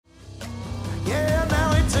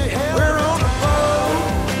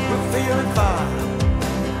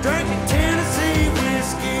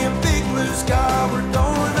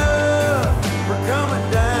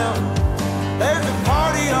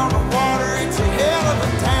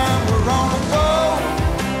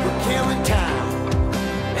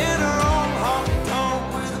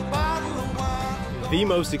the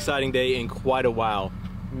most exciting day in quite a while.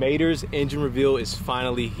 Mater's engine reveal is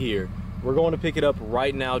finally here. We're going to pick it up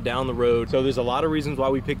right now down the road. So there's a lot of reasons why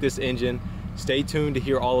we picked this engine. Stay tuned to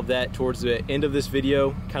hear all of that towards the end of this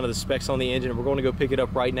video, kind of the specs on the engine. We're going to go pick it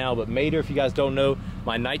up right now. But Mater, if you guys don't know,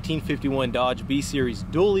 my 1951 Dodge B-Series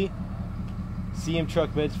dually, CM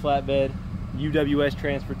truck beds, flatbed, UWS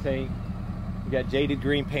transfer tank. We got jaded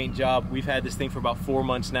green paint job. We've had this thing for about 4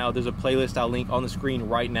 months now. There's a playlist I'll link on the screen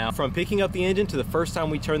right now. From picking up the engine to the first time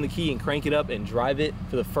we turn the key and crank it up and drive it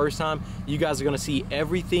for the first time, you guys are gonna see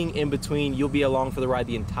everything in between. You'll be along for the ride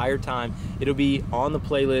the entire time. It'll be on the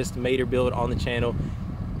playlist, Mater Build on the channel.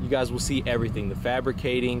 You guys will see everything, the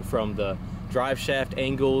fabricating from the drive shaft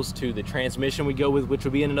angles to the transmission we go with, which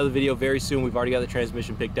will be in another video very soon. We've already got the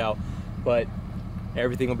transmission picked out, but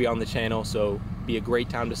everything will be on the channel, so be a great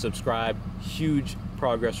time to subscribe. Huge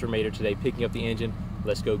progress for Mater today, picking up the engine.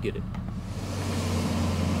 Let's go get it.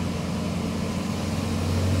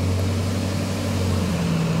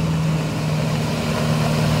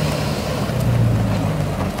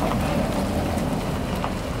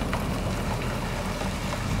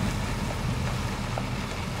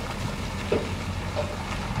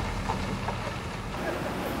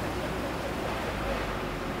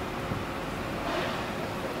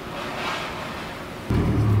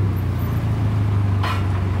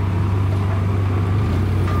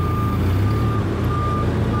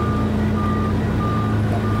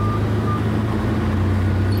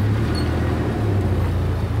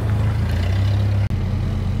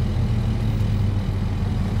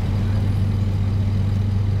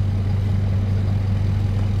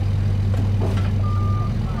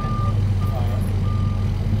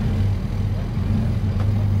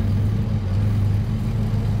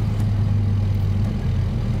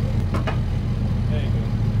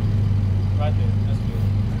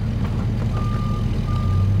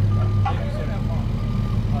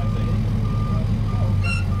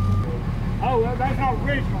 That's not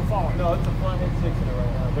original fault. No, it's a flathead 6 in it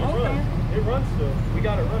right now. But okay. It runs still. We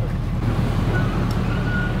got it running.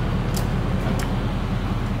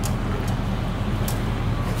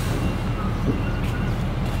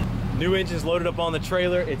 New engine's loaded up on the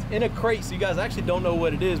trailer. It's in a crate, so you guys actually don't know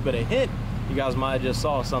what it is, but a hint, you guys might have just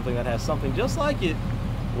saw something that has something just like it.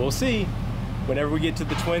 We'll see. Whenever we get to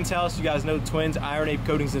the Twins house, you guys know the Twins, Ape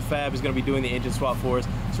Coatings And Fab is going to be doing the engine swap for us.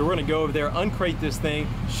 So we're going to go over there, uncrate this thing,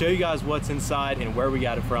 show you guys what's inside and where we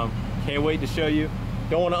got it from. Can't wait to show you.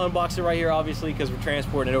 Don't want to unbox it right here, obviously, because we're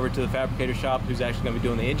transporting it over to the fabricator shop who's actually going to be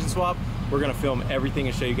doing the engine swap. We're going to film everything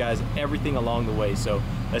and show you guys everything along the way. So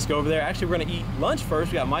let's go over there. Actually, we're going to eat lunch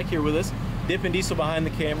first. We got Mike here with us, Dip and Diesel behind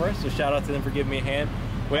the camera. So shout out to them for giving me a hand.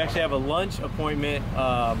 We actually have a lunch appointment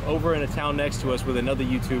over in a town next to us with another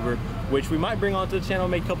YouTuber, which we might bring onto the channel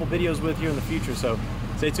and make a couple videos with here in the future. So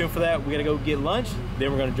stay tuned for that. We gotta go get lunch, then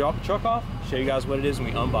we're gonna drop the truck off, show you guys what it is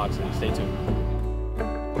when we unbox it. Stay tuned.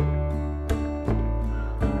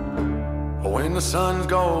 When the sun's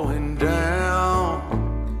going down,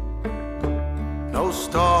 no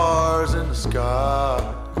stars in the sky,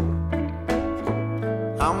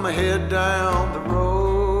 I'ma head down the road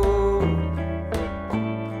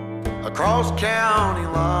across county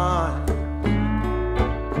line,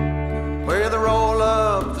 where they roll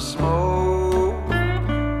up the smoke,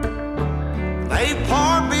 they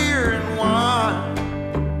pour beer and wine,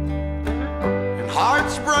 and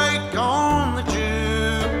hearts break on the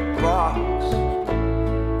jukebox,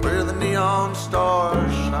 where the neon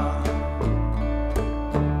stars shine,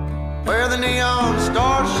 where the neon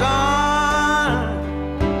stars shine,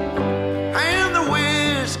 and the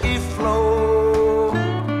whiskey flows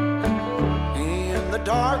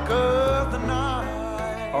dark of the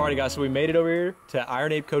night. Alrighty guys, so we made it over here to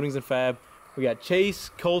Ape Coatings And Fab. We got Chase,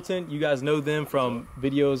 Colton, you guys know them from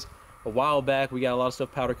videos a while back. We got a lot of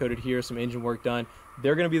stuff powder coated here, some engine work done.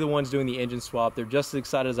 They're gonna be the ones doing the engine swap. They're just as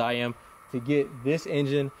excited as I am to get this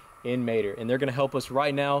engine in Mater, and they're gonna help us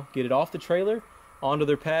right now get it off the trailer onto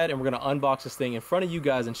their pad, and we're gonna unbox this thing in front of you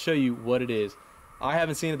guys and show you what it is. I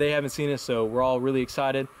haven't seen it, they haven't seen it, so we're all really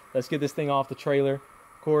excited. Let's get this thing off the trailer.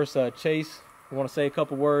 Of course, Chase, you want to say a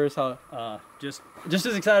couple words? Just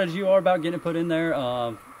as excited as you are about getting it put in there.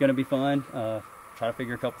 Gonna be fun. Try to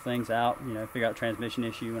figure a couple things out, you know, figure out transmission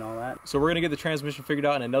issue and all that. So we're gonna get the transmission figured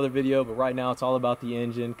out in another video, but right now it's all about the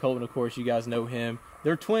engine. Colton, of course, you guys know him.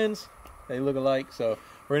 They're twins, they look alike. So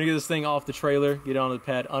we're gonna get this thing off the trailer, get it onto the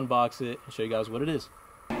pad, unbox it, and show you guys what it is.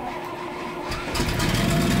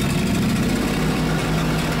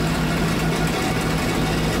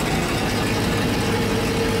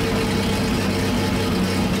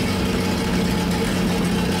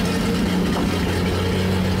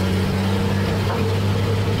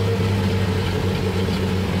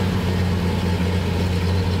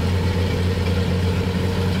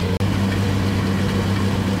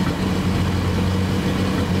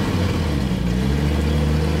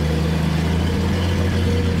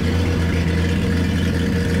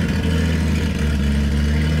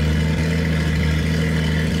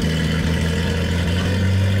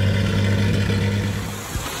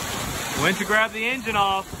 Went to grab the engine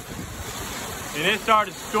off, and it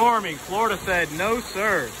started storming. Florida said, no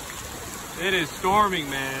sir. It is storming,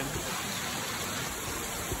 man.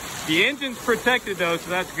 The engine's protected though, so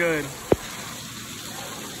that's good.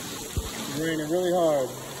 It's raining really hard.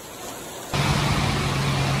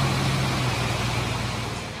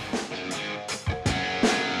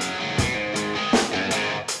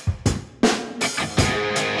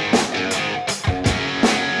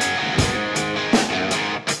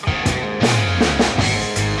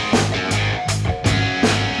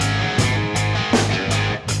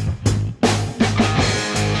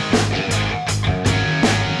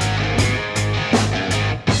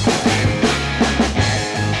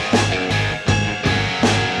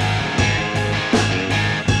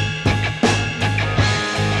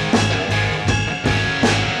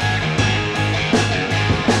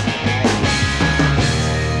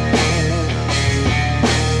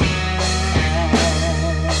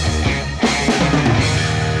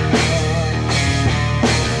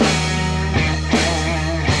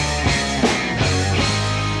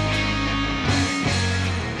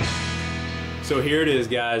 So here it is,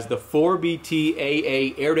 guys, the 4BT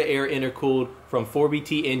AA air-to-air intercooled from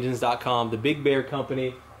 4BTengines.com, the Big Bear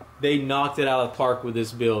company. They knocked it out of the park with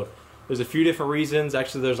this build. There's a few different reasons.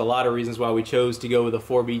 Actually, there's a lot of reasons why we chose to go with a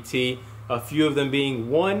 4BT. A few of them being,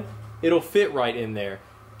 one, it'll fit right in there.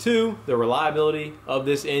 Two, the reliability of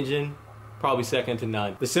this engine, probably second to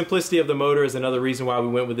none. The simplicity of the motor is another reason why we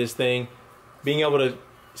went with this thing. Being able to,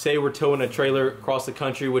 say we're towing a trailer across the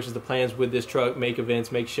country, which is the plans with this truck, make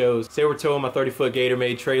events, make shows. Say we're towing my 30-foot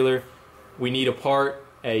Gator-made trailer. We need a part.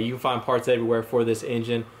 Hey, you can find parts everywhere for this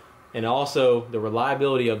engine. And also, the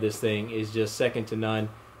reliability of this thing is just second to none.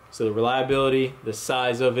 So the reliability, the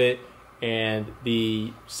size of it, and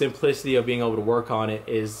the simplicity of being able to work on it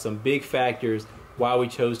is some big factors why we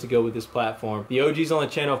chose to go with this platform. The OGs on the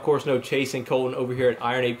channel, of course, know Chase and Colton over here at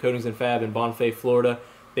Ape Coatings and Fab in Bonifay, Florida.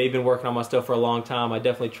 They've been working on my stuff for a long time. I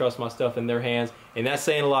definitely trust my stuff in their hands. And that's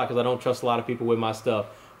saying a lot because I don't trust a lot of people with my stuff.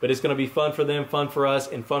 But it's going to be fun for them, fun for us,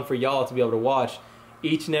 and fun for y'all to be able to watch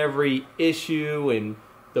each and every issue and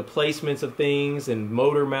the placements of things and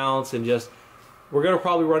motor mounts, and just, we're going to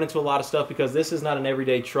probably run into a lot of stuff because this is not an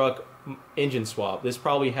everyday truck engine swap. This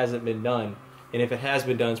probably hasn't been done. And if it has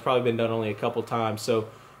been done, it's probably been done only a couple times. So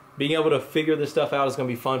being able to figure this stuff out is going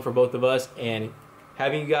to be fun for both of us, and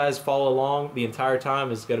having you guys follow along the entire time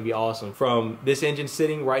is going to be awesome. From this engine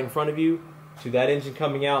sitting right in front of you to that engine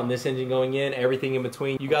coming out and this engine going in, everything in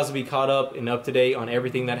between. You guys will be caught up and up to date on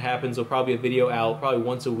everything that happens. There'll probably be a video out probably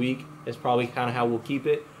once a week. That's probably kind of how we'll keep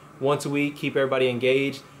it. Once a week, keep everybody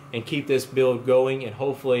engaged and keep this build going, and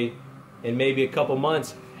hopefully in maybe a couple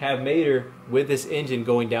months have Mater with this engine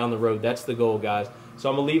going down the road. That's the goal, guys. So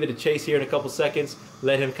I'm going to leave it to Chase here in a couple seconds,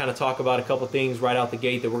 let him kind of talk about a couple things right out the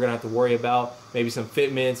gate that we're going to have to worry about, maybe some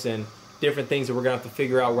fitments and different things that we're going to have to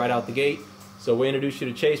figure out right out the gate. So we'll introduce you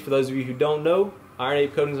to Chase. For those of you who don't know,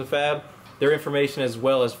 Ape Coatings and Fab, their information as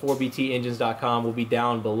well as 4BTengines.com will be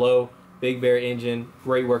down below. Big Bear engine,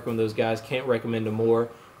 great working with those guys, can't recommend them more.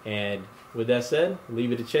 And with that said,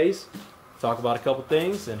 leave it to Chase, talk about a couple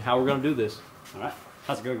things and how we're going to do this. All right,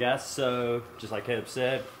 how's it going, guys? So just like Caleb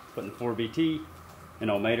said, putting the 4BT and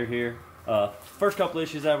old Mater here. First couple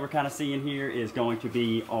issues that we're kind of seeing here is going to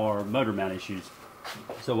be our motor mount issues.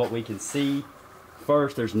 So what we can see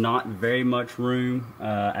first, there's not very much room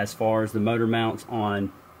as far as the motor mounts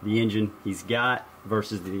on the engine he's got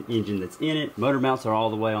versus the engine that's in it. Motor mounts are all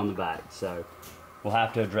the way on the back, so we'll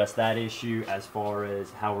have to address that issue as far as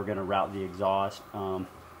how we're going to route the exhaust.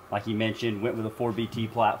 Like he mentioned, went with a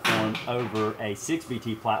 4BT platform over a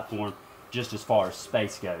 6BT platform just as far as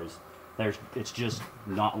space goes. It's just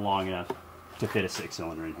not long enough to fit a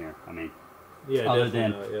 6-cylinder in here. I mean, yeah,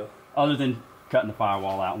 other than cutting the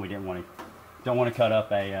firewall out, and we don't want to cut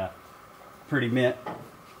up a pretty mint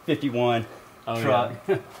 51 truck.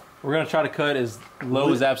 Yeah. We're going to try to cut as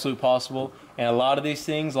low as absolute possible, and a lot of these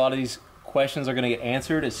things, a lot of these questions are going to get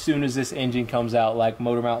answered as soon as this engine comes out, like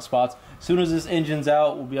motor mount spots. As soon as this engine's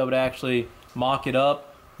out, we'll be able to actually mock it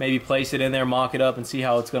up, maybe place it in there, mock it up, and see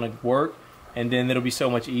how it's going to work. And then it'll be so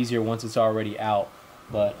much easier once it's already out.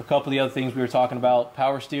 But a couple of the other things we were talking about,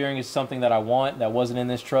 power steering is something that I want that wasn't in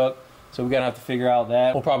this truck, so we're gonna have to figure out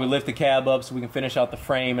that. We'll probably lift the cab up so we can finish out the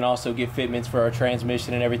frame and also get fitments for our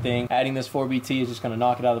transmission and everything. Adding this 4BT is just gonna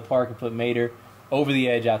knock it out of the park and put Mater over the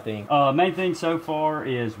edge, I think. Main thing so far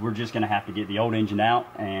is we're just gonna have to get the old engine out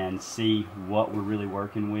and see what we're really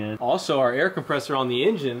working with. Also, our air compressor on the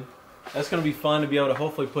engine, that's going to be fun to be able to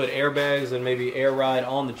hopefully put airbags and maybe air ride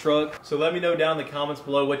on the truck. So let me know down in the comments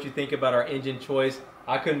below what you think about our engine choice.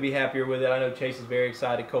 I couldn't be happier with it. I know Chase is very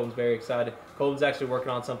excited. Colton's very excited. Colton's actually working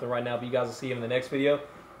on something right now, but you guys will see him in the next video.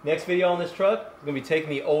 Next video on this truck is going to be taking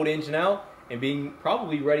the old engine out and being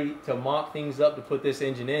probably ready to mock things up to put this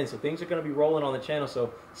engine in. So things are going to be rolling on the channel.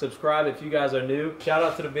 So subscribe if you guys are new. Shout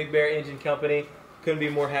out to the Big Bear Engine Company. Couldn't be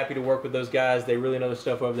more happy to work with those guys. They really know their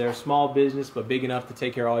stuff over there. Small business, but big enough to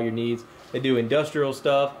take care of all your needs. They do industrial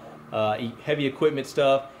stuff, heavy equipment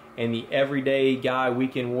stuff, and the everyday guy,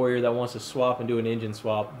 weekend warrior that wants to swap and do an engine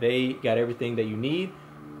swap. They got everything that you need.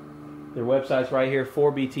 Their website's right here,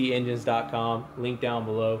 4btengines.com, link down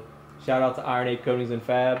below. Shout out to Ape Coatings And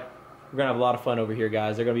Fab. We're going to have a lot of fun over here,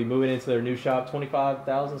 guys. They're going to be moving into their new shop,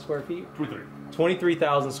 25,000 square feet?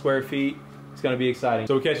 23,000 square feet. It's going to be exciting.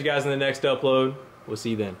 So we'll catch you guys in the next upload. We'll see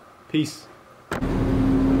you then. Peace. Hard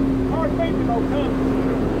thinking, though,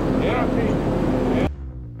 come. Yeah.